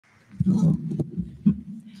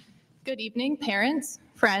Good evening, parents,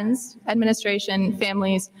 friends, administration,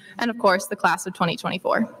 families, and of course, the class of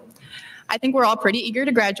 2024. I think we're all pretty eager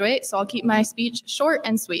to graduate, so I'll keep my speech short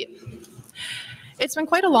and sweet. It's been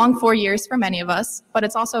quite a long 4 years for many of us, but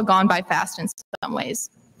it's also gone by fast in some ways.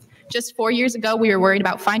 Just 4 years ago, we were worried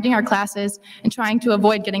about finding our classes and trying to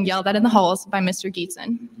avoid getting yelled at in the halls by Mr.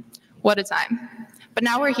 Geetson. What a time. But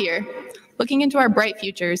now we're here, looking into our bright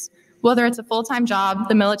futures, whether it's a full-time job,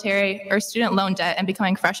 the military, or student loan debt and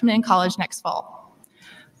becoming freshmen in college next fall.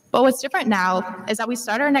 But what's different now is that we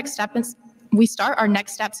start our next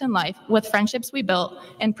steps in life with friendships we built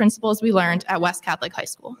and principles we learned at West Catholic High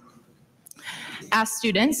School. As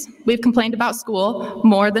students, we've complained about school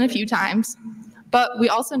more than a few times, but we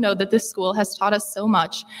also know that this school has taught us so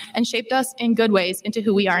much and shaped us in good ways into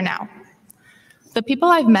who we are now. The people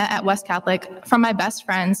I've met at West Catholic, from my best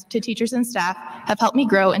friends to teachers and staff, have helped me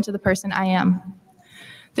grow into the person I am.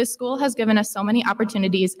 This school has given us so many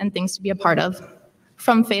opportunities and things to be a part of,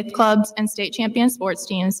 from faith clubs and state champion sports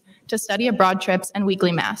teams to study abroad trips and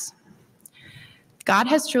weekly mass. God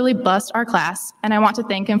has truly blessed our class, and I want to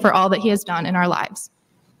thank him for all that he has done in our lives.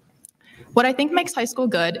 What I think makes high school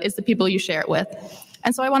good is the people you share it with.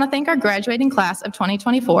 And so I want to thank our graduating class of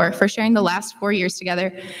 2024 for sharing the last 4 years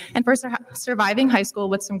together and for surviving high school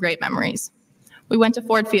with some great memories. We went to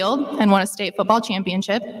Ford Field and won a state football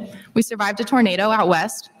championship. We survived a tornado out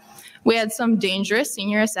west. We had some dangerous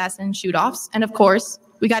senior assassin shoot-offs. And of course,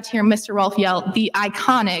 we got to hear Mr. Rolfe yell the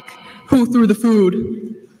iconic, "Who threw the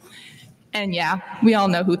food?" And yeah, we all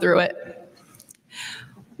know who threw it.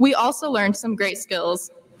 We also learned some great skills,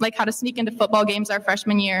 like how to sneak into football games our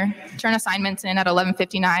freshman year, turn assignments in at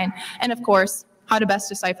 11:59, and of course, how to best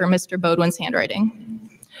decipher Mr. Bodwin's handwriting.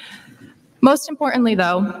 Most importantly,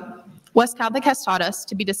 though, West Catholic has taught us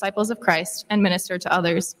to be disciples of Christ and minister to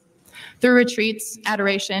others. Through retreats,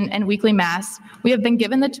 adoration, and weekly mass, we have been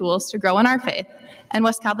given the tools to grow in our faith, and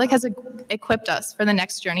West Catholic has equipped us for the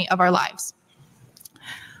next journey of our lives.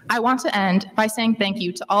 I want to end by saying thank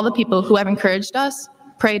you to all the people who have encouraged us,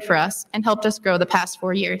 prayed for us, and helped us grow the past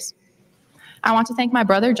 4 years. I want to thank my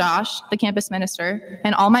brother Josh, the campus minister,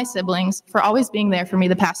 and all my siblings for always being there for me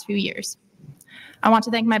the past few years. I want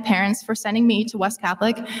to thank my parents for sending me to West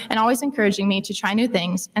Catholic and always encouraging me to try new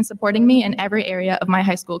things and supporting me in every area of my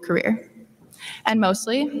high school career. And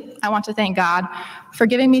mostly, I want to thank God for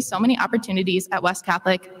giving me so many opportunities at West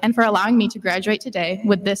Catholic and for allowing me to graduate today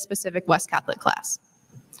with this specific West Catholic class.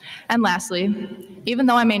 And lastly, even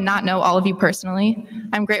though I may not know all of you personally,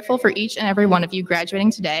 I'm grateful for each and every one of you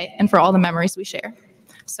graduating today and for all the memories we share.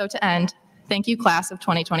 So to end, thank you, class of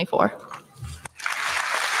 2024.